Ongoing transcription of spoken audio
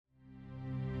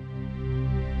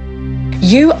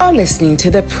You are listening to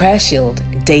the Prayer Shield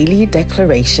Daily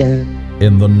Declaration.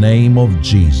 In the name of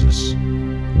Jesus,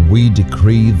 we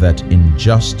decree that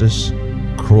injustice,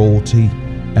 cruelty,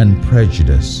 and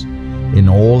prejudice in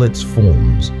all its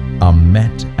forms are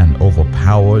met and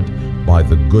overpowered by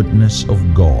the goodness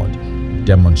of God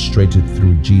demonstrated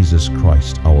through Jesus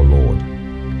Christ our Lord.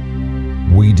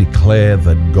 We declare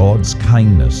that God's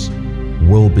kindness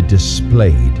will be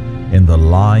displayed in the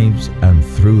lives and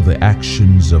through the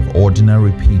actions of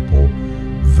ordinary people,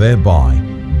 thereby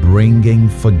bringing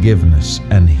forgiveness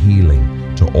and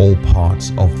healing to all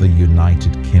parts of the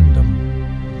United Kingdom.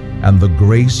 And the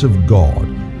grace of God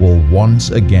will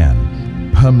once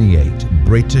again permeate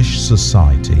British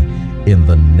society in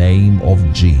the name of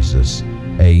Jesus.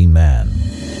 Amen.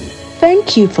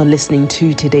 Thank you for listening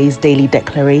to today's Daily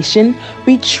Declaration.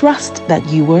 We trust that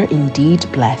you were indeed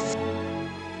blessed.